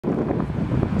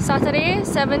Saturday,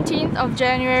 17th of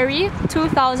January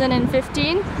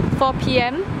 2015, 4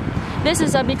 p.m. This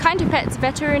is a Be Kind to Pets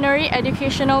veterinary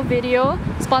educational video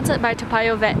sponsored by Toa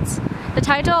Payoh Vets. The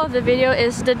title of the video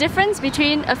is The Difference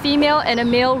Between a Female and a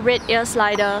Male Red Ear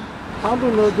Slider. How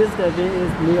to know this terrapin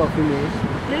is male or female?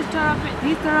 This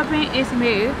terrapin is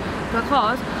male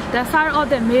because the size of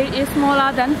the male is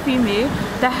smaller than female.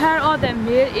 The hair of the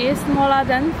male is smaller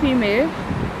than female.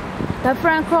 The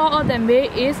front claw of the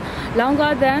male is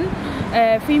longer than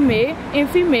female. In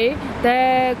female,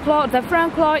 the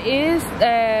front claw is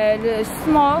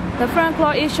small. The front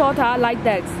claw is shorter, like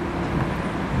that.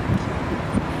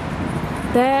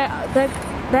 The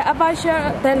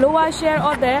lower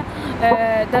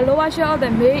share of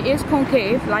the male is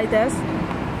concave, like this.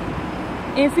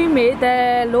 In female,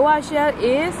 the lower share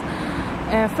is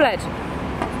flat.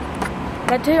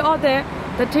 The tail of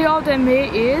the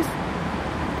male is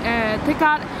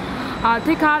thicker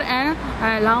and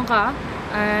longer.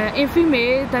 In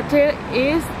female, the tail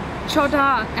is shorter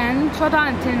and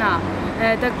thinner.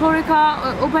 The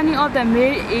cloacal opening of the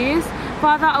male is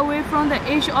farther away from the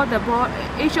edge of the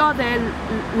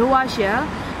lower shell.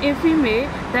 In female,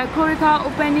 the cloacal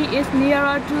opening is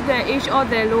nearer to the edge of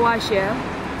the lower shell.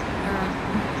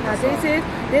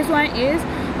 This one is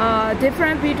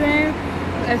different between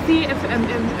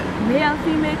male and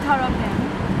female terrapin.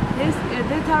 This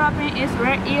terrapin is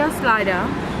red ear slider.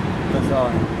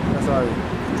 That's all.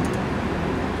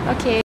 Okay.